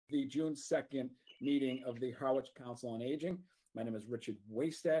the June 2nd meeting of the Harwich Council on Aging. My name is Richard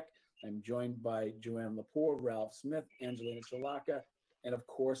Waystack. I'm joined by Joanne Lepore, Ralph Smith, Angelina Chalaka, and of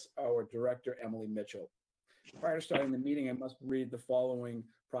course, our director, Emily Mitchell. Prior to starting the meeting, I must read the following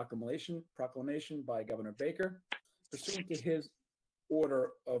proclamation by Governor Baker. Pursuant to his order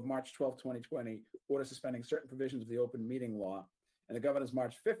of March 12, 2020, order suspending certain provisions of the open meeting law, and the governor's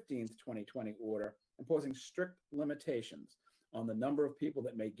March 15th, 2020 order imposing strict limitations on the number of people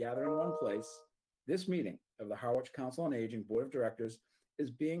that may gather in one place, this meeting of the Harwich Council on Aging Board of Directors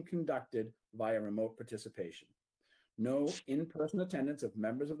is being conducted via remote participation. No in-person attendance of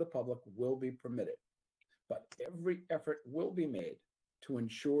members of the public will be permitted, but every effort will be made to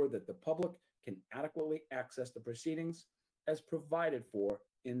ensure that the public can adequately access the proceedings as provided for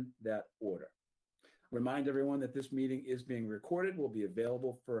in that order. Remind everyone that this meeting is being recorded, will be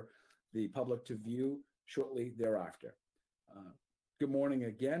available for the public to view shortly thereafter. Good morning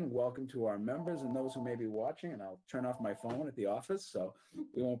again. Welcome to our members and those who may be watching, and I'll turn off my phone at the office so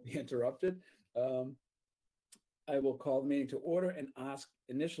we won't be interrupted. I will call the meeting to order and ask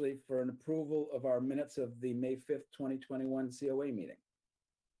initially for an approval of our minutes of the May 5th, 2021 COA meeting.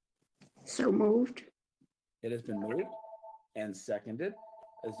 So moved. It has been moved and seconded.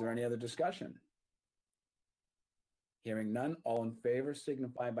 Is there any other discussion? Hearing none, all in favor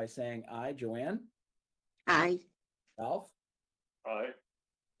signify by saying aye. Joanne? Aye. Ralph? Aye.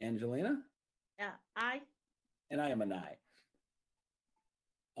 Angelina? Yeah, aye. And I am an aye.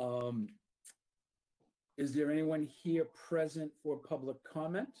 Is there anyone here present for public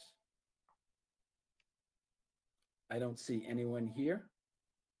comment? I don't see anyone here.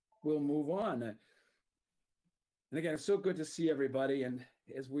 We'll move on. And again, it's so good to see everybody. And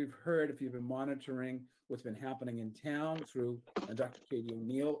as we've heard, if you've been monitoring what's been happening in town through Dr. Katie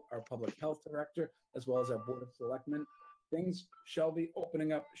O'Neill, our public health director, as well as our Board of Selectmen, things shall be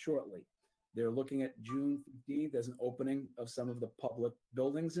opening up shortly. They're looking at June 15th as an opening of some of the public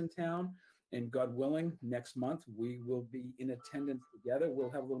buildings in town. And God willing, next month, we will be in attendance together. We'll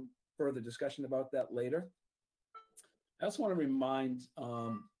have a little further discussion about that later. I also want to remind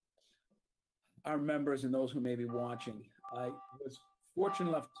our members and those who may be watching, I was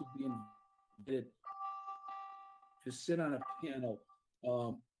fortunate enough to be invited to sit on a panel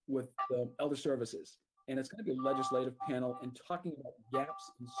with Elder Services. And it's going to be a legislative panel and talking about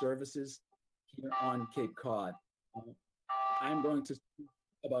gaps in services here on Cape Cod. I'm going to speak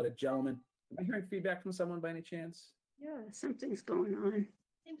about a gentleman. Am I hearing feedback from someone by any chance? Yeah, something's going on.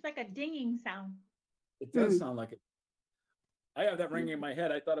 Seems like a dinging sound. It does sound like it. I have that ringing in my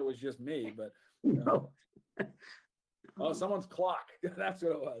head. I thought it was just me, but No. oh, someone's clock. That's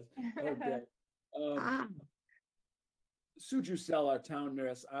what it was. Okay. Sue Jusell, our town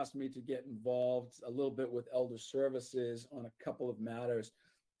nurse, asked me to get involved a little bit with Elder Services on a couple of matters.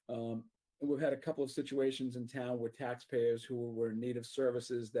 And we've had a couple of situations in town where taxpayers who were in need of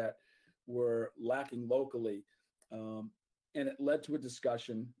services that were lacking locally. And it led to a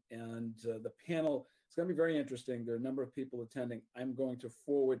discussion, and the panel, it's going to be very interesting. There are a number of people attending. I'm going to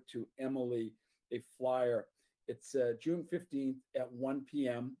forward to Emily a flyer. It's June 15th at 1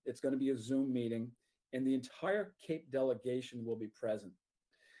 p.m. It's going to be a Zoom meeting, and the entire Cape delegation will be present.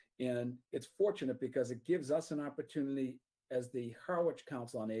 And it's fortunate because it gives us an opportunity as the Harwich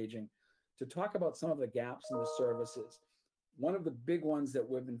Council on Aging to talk about some of the gaps in the services. One of the big ones that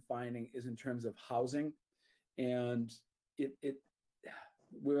we've been finding is in terms of housing. And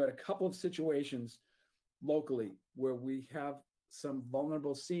we've had a couple of situations locally where we have some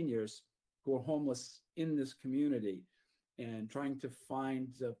vulnerable seniors who are homeless in this community and trying to find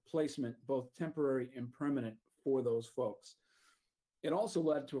placement, both temporary and permanent, for those folks. It also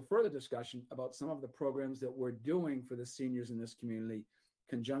led to a further discussion about some of the programs that we're doing for the seniors in this community,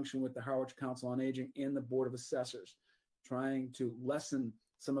 in conjunction with the Harwich Council on Aging and the Board of Assessors, trying to lessen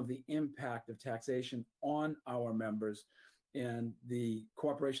some of the impact of taxation on our members, and the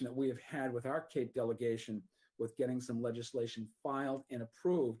cooperation that we have had with our Cape delegation with getting some legislation filed and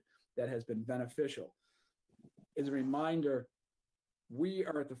approved that has been beneficial. As a reminder, we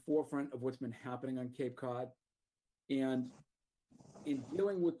are at the forefront of what's been happening on Cape Cod. And in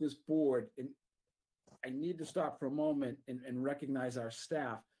dealing with this board, and I need to stop for a moment and recognize our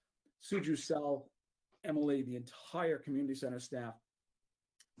staff, Sue Jusell, Emily, the entire community center staff.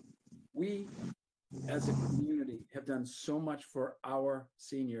 We, as a community, have done so much for our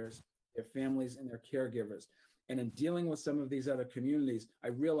seniors, their families, and their caregivers. And in dealing with some of these other communities, I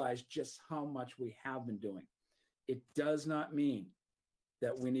realized just how much we have been doing. It does not mean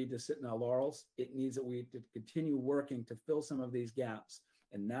that we need to sit in our laurels. It means that we to continue working to fill some of these gaps.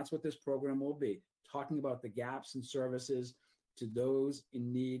 And that's what this program will be, talking about the gaps in services to those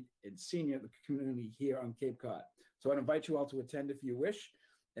in need and senior the community here on Cape Cod. So I'd invite you all to attend if you wish,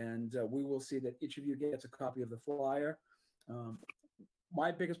 and we will see that each of you gets a copy of the flyer.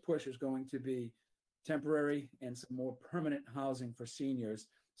 My biggest push is going to be temporary and some more permanent housing for seniors,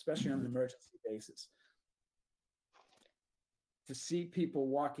 especially on an emergency basis. To see people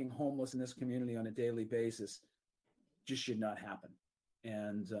walking homeless in this community on a daily basis just should not happen.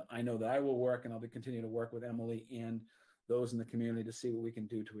 And I know that I will work, and I'll be continuing to work with Emily and those in the community to see what we can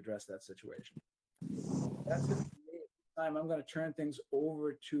do to address that situation. That's it for me. At this time, I'm going to turn things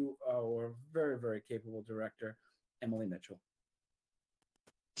over to our very, very capable director, Emily Mitchell.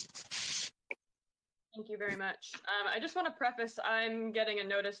 Thank you very much. I just want to preface, I'm getting a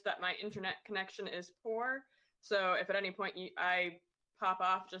notice that my internet connection is poor. So if at any point I pop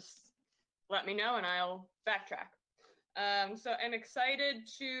off, just let me know and I'll backtrack. So I'm excited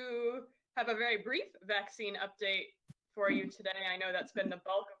to have a very brief vaccine update for you today. I know that's been the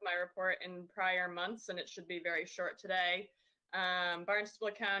bulk of my report in prior months, and it should be very short today.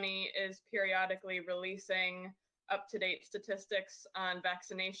 Barnstable County is periodically releasing up-to-date statistics on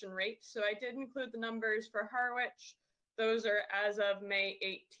vaccination rates. So I did include the numbers for Harwich. Those are as of May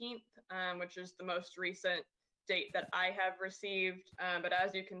 18th, which is the most recent date that I have received. But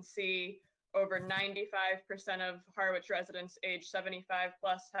as you can see, over 95% of Harwich residents age 75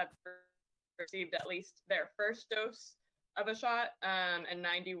 plus have received at least their first dose of a shot, and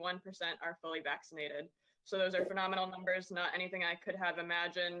 91% are fully vaccinated. So those are phenomenal numbers, not anything I could have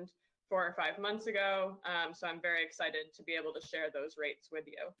imagined 4 or 5 months ago. So I'm very excited to be able to share those rates with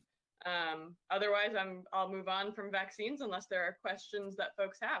you. Otherwise, I'll move on from vaccines unless there are questions that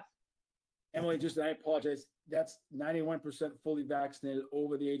folks have. Emily, I apologize. That's 91% fully vaccinated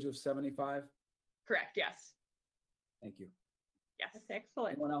over the age of 75? Correct, yes. Thank you. Yes. That's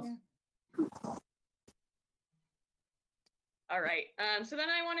excellent. Anyone else? Yeah. All right. So then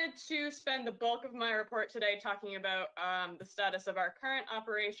I wanted to spend the bulk of my report today talking about the status of our current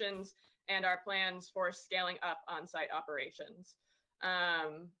operations and our plans for scaling up on-site operations.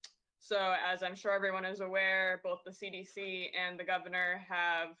 So as I'm sure everyone is aware, both the CDC and the governor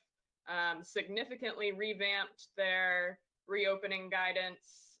have significantly revamped their reopening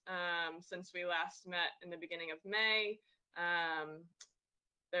guidance since we last met in the beginning of May.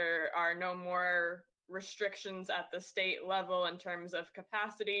 There are no more restrictions at the state level in terms of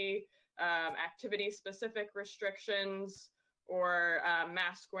capacity, activity-specific restrictions, or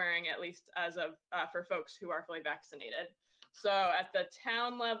mask wearing, at least as of for folks who are fully vaccinated. So at the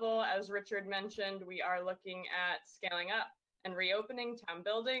town level, as Richard mentioned, we are looking at scaling up and reopening town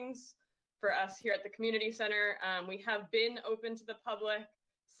buildings. For us here at the community center, we have been open to the public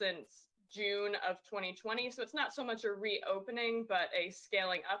since June of 2020. So it's not so much a reopening, but a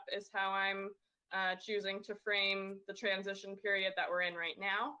scaling up is how I'm choosing to frame the transition period that we're in right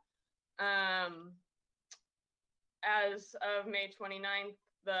now. As of May 29th,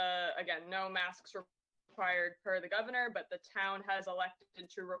 again, no masks required per the governor, but the town has elected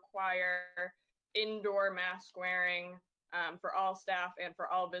to require indoor mask wearing for all staff and for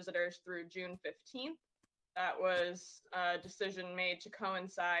all visitors through June 15th. That was a decision made to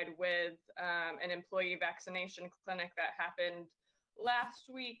coincide with an employee vaccination clinic that happened last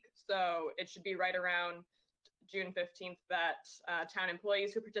week. So it should be right around June 15th that town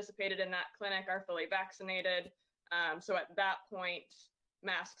employees who participated in that clinic are fully vaccinated. So at that point,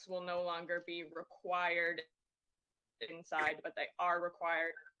 masks will no longer be required inside, but they are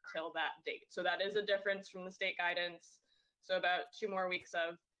required till that date. So that is a difference from the state guidance. So about 2 more weeks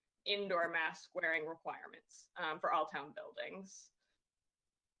of indoor mask wearing requirements for all town buildings.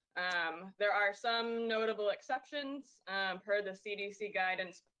 There are some notable exceptions per the CDC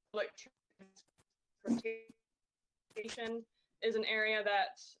guidance. Public transportation is an area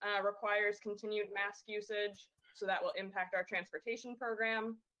that requires continued mask usage, so that will impact our transportation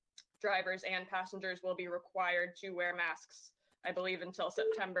program. Drivers and passengers will be required to wear masks, I believe, until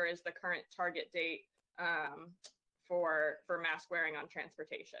September is the current target date for mask wearing on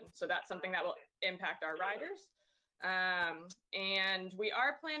transportation. So that's something that will impact our riders. And we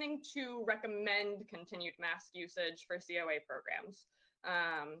are planning to recommend continued mask usage for COA programs.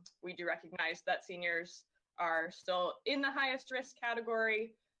 We do recognize that seniors are still in the highest risk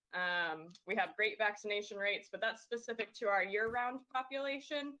category. We have great vaccination rates, but that's specific to our year-round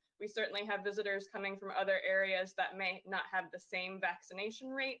population. We certainly have visitors coming from other areas that may not have the same vaccination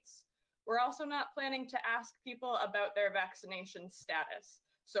rates. We're also not planning to ask people about their vaccination status.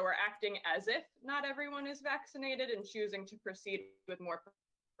 So we're acting as if not everyone is vaccinated and choosing to proceed with more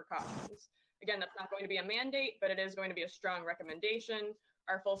precautions. Again, that's not going to be a mandate, but it is going to be a strong recommendation.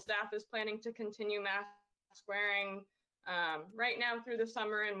 Our full staff is planning to continue mask wearing. right now through the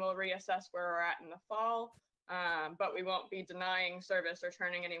summer, and we'll reassess where we're at in the fall. But we won't be denying service or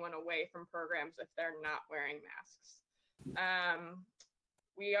turning anyone away from programs if they're not wearing masks.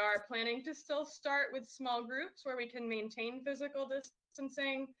 We are planning to still start with small groups where we can maintain physical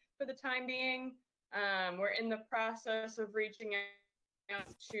distancing for the time being. We're in the process of reaching out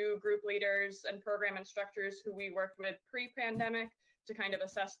to group leaders and program instructors who we worked with pre-pandemic to kind of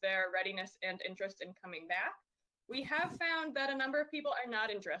assess their readiness and interest in coming back. We have found that a number of people are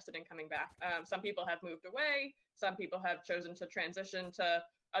not interested in coming back. Some people have moved away. Some people have chosen to transition to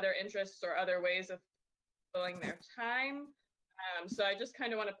other interests or other ways of filling their time. So I just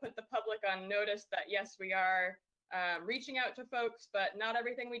kind of want to put the public on notice that yes, we are reaching out to folks, but not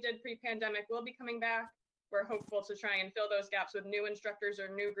everything we did pre-pandemic will be coming back. We're hopeful to try and fill those gaps with new instructors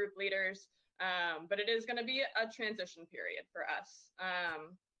or new group leaders, but it is going to be a transition period for us.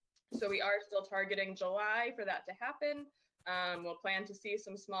 So we are still targeting July for that to happen. We'll plan to see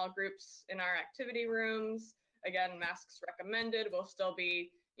some small groups in our activity rooms. Again, masks recommended. We'll still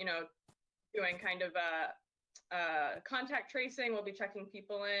be, doing kind of contact tracing. We'll be checking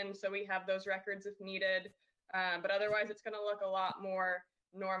people in, so we have those records if needed. But otherwise, it's going to look a lot more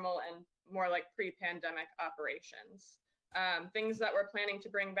normal and more like pre-pandemic operations. Things that we're planning to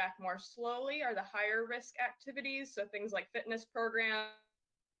bring back more slowly are the higher risk activities. So things like fitness programs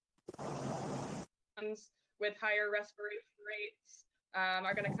with higher respiration rates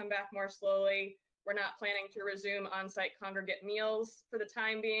are going to come back more slowly. We're not planning to resume on-site congregate meals for the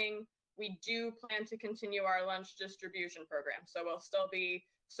time being. We do plan to continue our lunch distribution program. So we'll still be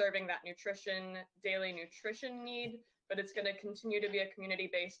serving that daily nutrition need, but it's going to continue to be a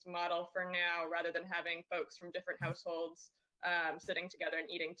community-based model for now, rather than having folks from different households sitting together and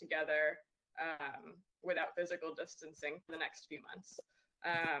eating together without physical distancing for the next few months.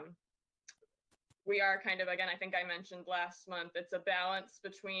 We are kind of, again, I think I mentioned last month, it's a balance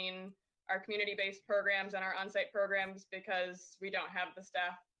between our community-based programs and our on-site programs, because we don't have the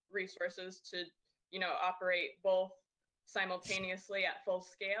staff resources to, operate both simultaneously at full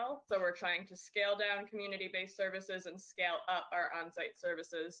scale. So we're trying to scale down community-based services and scale up our on-site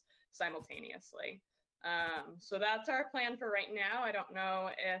services simultaneously. So that's our plan for right now. I don't know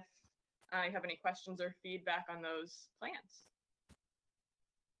if you have any questions or feedback on those plans.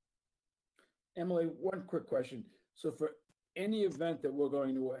 Emily, one quick question. So for any event that we're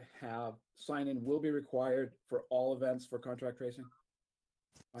going to have, sign-in will be required for all events for contract tracing?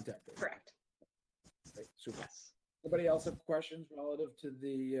 Contact tracing. Correct. Great, super. Yes. Anybody else have questions relative to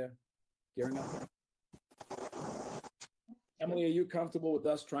the gearing up? Emily, are you comfortable with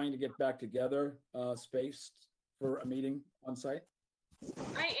us trying to get back together spaced for a meeting on site?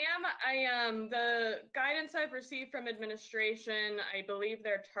 I am. The guidance I've received from administration, I believe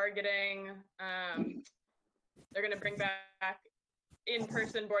they're targeting, they're going to bring back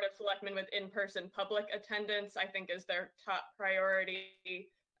in-person Board of Selectmen with in-person public attendance, I think is their top priority.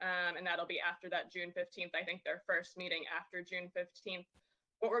 And that'll be after that June 15th, I think their first meeting after June 15th.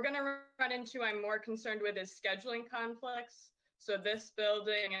 What we're going to run into, I'm more concerned with, is scheduling conflicts. So this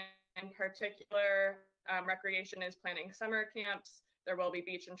building in particular, Recreation is planning summer camps. There will be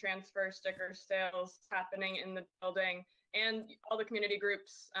beach and transfer sticker sales happening in the building, and all the community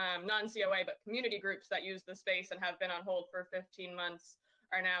groups, non-COA, but community groups that use the space and have been on hold for 15 months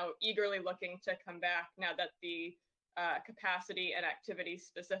are now eagerly looking to come back now that the capacity and activity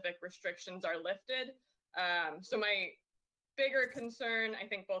specific restrictions are lifted. So my bigger concern, I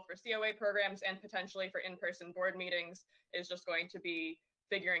think both for COA programs and potentially for in-person board meetings, is just going to be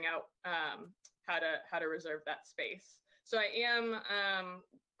figuring out how to reserve that space. So I am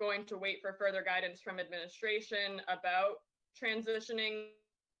going to wait for further guidance from administration about transitioning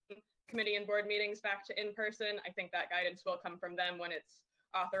committee and board meetings back to in-person. I think that guidance will come from them when it's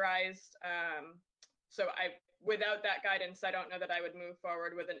authorized. So without that guidance, I don't know that I would move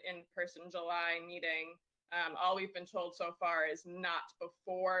forward with an in-person July meeting. All we've been told so far is not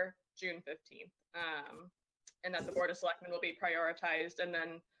before June 15th, and that the Board of Selectmen will be prioritized. And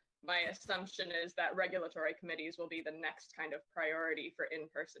then my assumption is that regulatory committees will be the next kind of priority for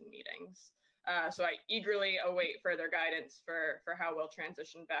in-person meetings. So I eagerly await further guidance for how we'll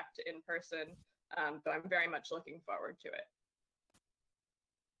transition back to in-person, but I'm very much looking forward to it.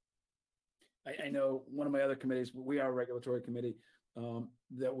 I know one of my other committees, we are a regulatory committee,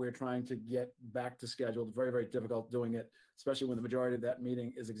 that we're trying to get back to schedule. It's very, very difficult doing it, especially when the majority of that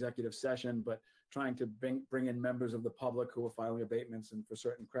meeting is executive session, but trying to bring in members of the public who are filing abatements and for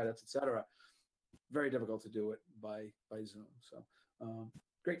certain credits, et cetera. Very difficult to do it by Zoom. So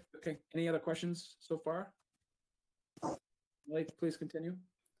great. Okay. Any other questions so far? Please continue.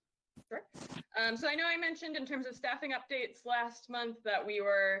 Sure. So I know I mentioned in terms of staffing updates last month that we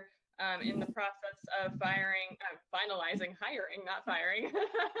were in the process of finalizing hiring, not firing.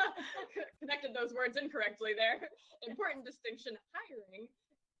 Connected those words incorrectly there. Important distinction, hiring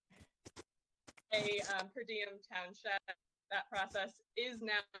a per diem town chef. That process is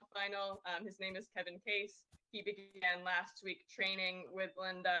now final. His name is Kevin Case. He began last week training with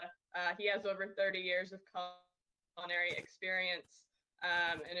Linda. He has over 30 years of culinary experience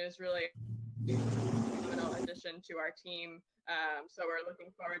and is really a phenomenal addition to our team. So we're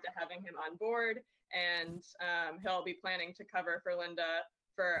looking forward to having him on board, and he'll be planning to cover for Linda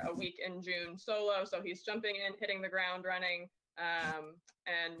for a week in June solo. So he's jumping in, hitting the ground running.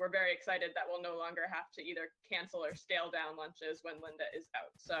 And we're very excited that we'll no longer have to either cancel or scale down lunches when Linda is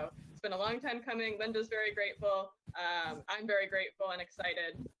out. So it's been a long time coming. Linda's very grateful. I'm very grateful and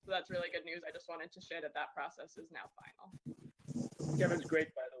excited. So that's really good news. I just wanted to share that that process is now final. Kevin's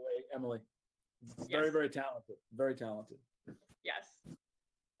great, by the way, Emily. Very, Yes. very talented. Very talented. Yes.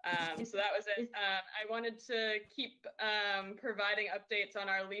 So that was it. I wanted to keep providing updates on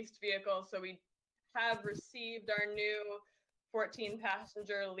our leased vehicle. So we have received our new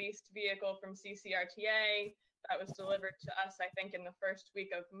 14-passenger leased vehicle from CCRTA. That was delivered to us, I think, in the first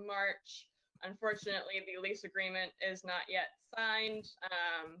week of March. Unfortunately, the lease agreement is not yet signed.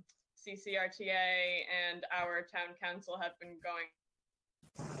 CCRTA and our town council have been going.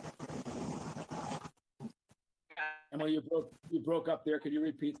 Emily, you broke up there. Could you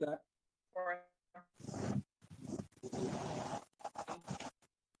repeat that? For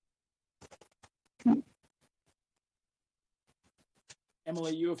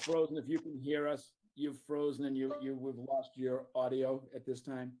Emily, you have frozen. If you can hear us, you've frozen and we've lost your audio at this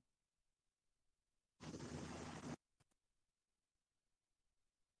time.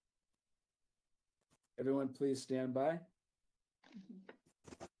 Everyone, please stand by.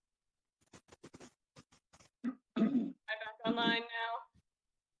 I'm back online now.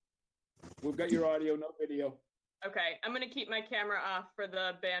 We've got your audio, no video. Okay, I'm going to keep my camera off for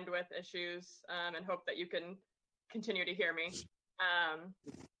the bandwidth issues and hope that you can continue to hear me.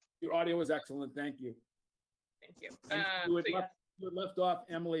 Your audio is excellent. Thank you. Thank you. And you had left off,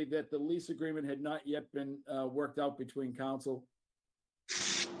 Emily, that the lease agreement had not yet been worked out between council.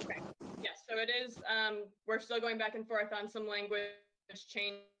 Okay. Yes, so it is. We're still going back and forth on some language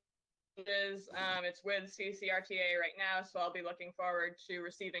changes. It's with CCRTA right now, so I'll be looking forward to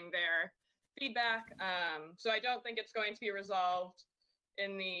receiving their feedback. So I don't think it's going to be resolved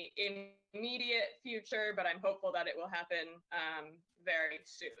in the immediate future, but I'm hopeful that it will happen very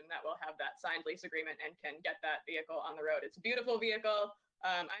soon, that we'll have that signed lease agreement and can get that vehicle on the road. It's a beautiful vehicle.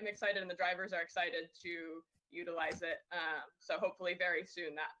 I'm excited and the drivers are excited to utilize it. So hopefully very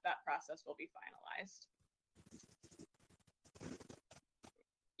soon that process will be finalized.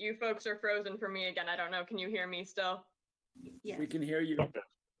 You folks are frozen for me again. I don't know. Can you hear me still? Yes. We can hear you.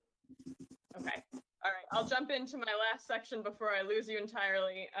 Okay. All right. I'll jump into my last section before I lose you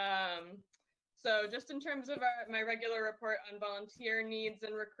entirely. So just in terms of my regular report on volunteer needs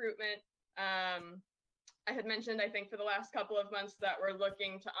and recruitment, I had mentioned, I think, for the last couple of months that we're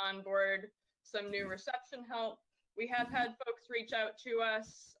looking to onboard some new reception help. We have had folks reach out to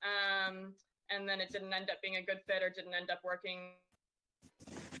us, and then it didn't end up being a good fit or didn't end up working.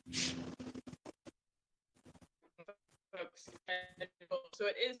 So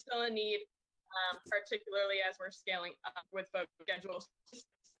it is still a need, particularly as we're scaling up with folks' schedules.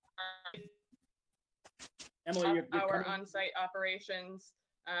 Emily, Our on-site operations,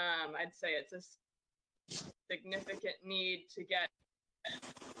 I'd say it's a significant need to get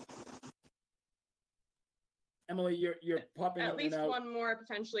Emily, you're popping at in least and out. one more,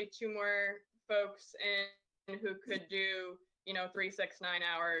 potentially two more folks in who could do, 3, 6, 9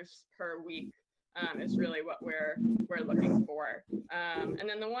 hours per week is really what we're looking for. And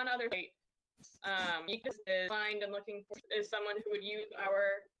then the one other thing is find and looking for is someone who would use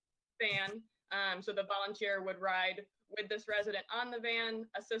our van. So the volunteer would ride with this resident on the van,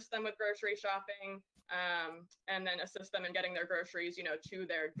 assist them with grocery shopping, and then assist them in getting their groceries, to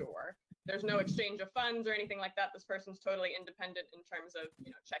their door. There's no exchange of funds or anything like that. This person's totally independent in terms of,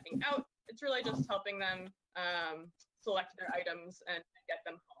 checking out. It's really just helping them select their items and get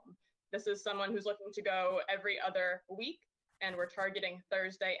them home. This is someone who's looking to go every other week, and we're targeting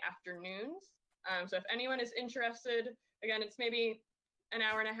Thursday afternoons. So if anyone is interested, again, it's maybe an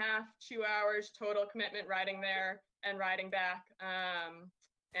hour and a half, 2 hours total commitment riding there and riding back.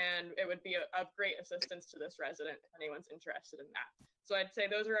 And it would be of great assistance to this resident if anyone's interested in that. So I'd say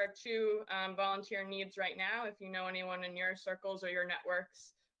those are our two volunteer needs right now. If you know anyone in your circles or your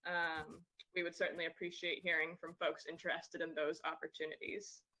networks, we would certainly appreciate hearing from folks interested in those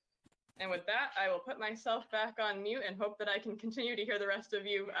opportunities. And with that, I will put myself back on mute and hope that I can continue to hear the rest of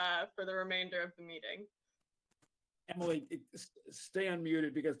you for the remainder of the meeting. Emily, stay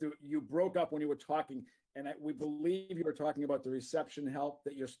unmuted because you broke up when you were talking, and we believe you were talking about the reception help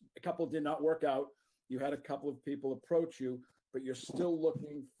that a couple did not work out. You had a couple of people approach you, but you're still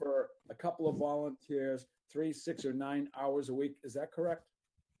looking for a couple of volunteers, 3, 6, or 9 hours a week. Is that correct?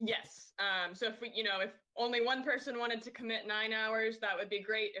 Yes. So if if only one person wanted to commit 9 hours, that would be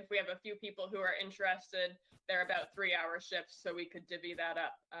great. If we have a few people who are interested, they're about 3-hour shifts, so we could divvy that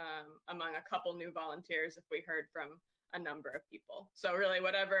up among a couple new volunteers if we heard from a number of people. So really,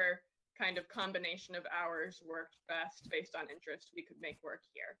 whatever kind of combination of hours worked best based on interest, we could make work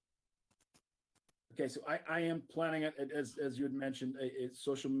here. Okay, so I am planning it, as you had mentioned, a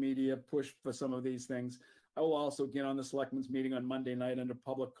social media push for some of these things. I will also get on the selectmen's meeting on Monday night under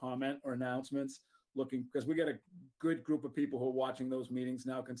public comment or announcements, because we got a good group of people who are watching those meetings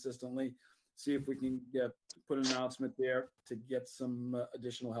now consistently. See if we can put an announcement there to get some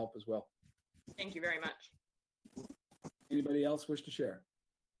additional help as well. Thank you very much. Anybody else wish to share?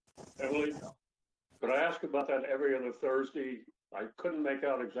 Emily, could I ask about that every other Thursday? I couldn't make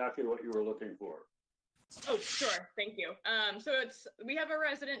out exactly what you were looking for. Oh, sure. Thank you. So we have a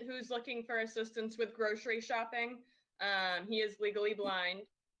resident who's looking for assistance with grocery shopping. He is legally blind.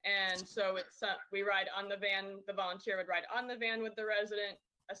 And so we ride on the van. The volunteer would ride on the van with the resident,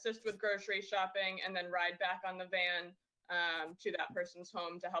 assist with grocery shopping, and then ride back on the van to that person's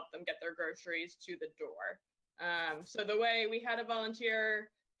home to help them get their groceries to the door. So the way we had a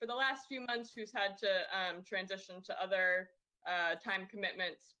volunteer for the last few months who's had to transition to other time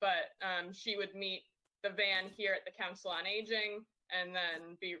commitments, but she would meet the van here at the Council on Aging and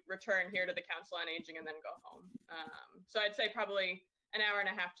then return here to the Council on Aging and then go home. So I'd say probably an hour and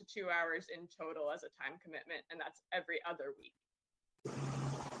a half to 2 hours in total as a time commitment, and that's every other week.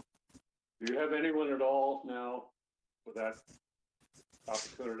 Do you have anyone at all now for that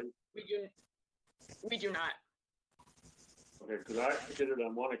opportunity? We do not. Okay, because I did it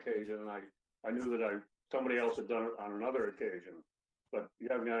on one occasion, and I knew that somebody else had done it on another occasion, but you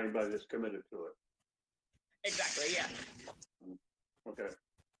haven't got anybody that's committed to it. Exactly, yeah. Okay.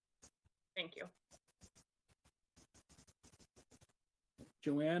 Thank you.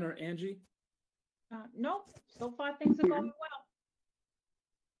 Joanne or Angie? Nope, so far things are going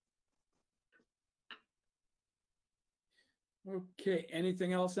well. Okay,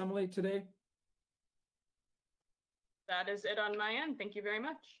 anything else, Emily, today? That is it on my end. Thank you very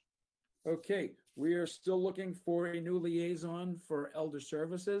much. Okay, we are still looking for a new liaison for Elder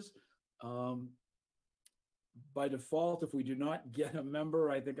Services. By default, if we do not get a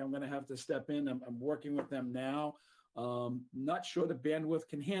member, I think I'm going to have to step in. I'm working with them now. Not sure the bandwidth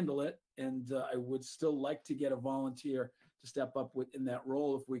can handle it, and I would still like to get a volunteer to step up in that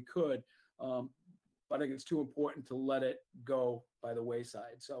role if we could. But I think it's too important to let it go by the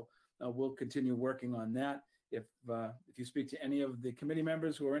wayside. So we'll continue working on that. If you speak to any of the committee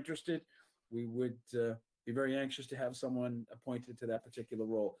members who are interested, we would be very anxious to have someone appointed to that particular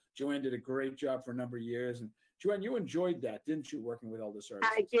role. Joanne did a great job for a number of years. And Joanne, you enjoyed that, didn't you, working with Elder Services?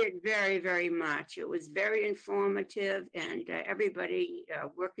 I did very, very much. It was very informative, and everybody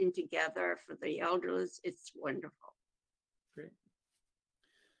working together for the elders. It's wonderful. Great.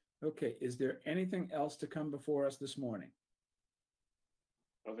 Okay, is there anything else to come before us this morning?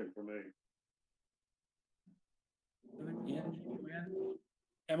 Nothing for me. Angie, Joanne?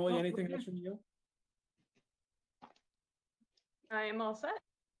 Emily, anything else from you? I am all set.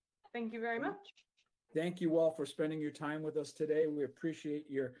 Thank you very much. Thank you all for spending your time with us today. We appreciate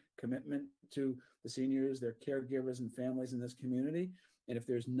your commitment to the seniors, their caregivers, and families in this community. And if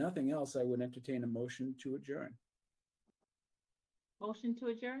there's nothing else, I would entertain a motion to adjourn. Motion to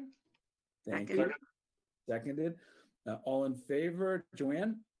adjourn? Thank you. Seconded. All in favor?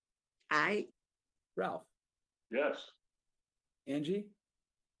 Joanne? Aye. Ralph? Yes. Angie?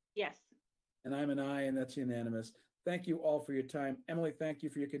 Yes. And I'm an aye, and that's unanimous. Thank you all for your time. Emily, thank you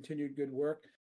for your continued good work.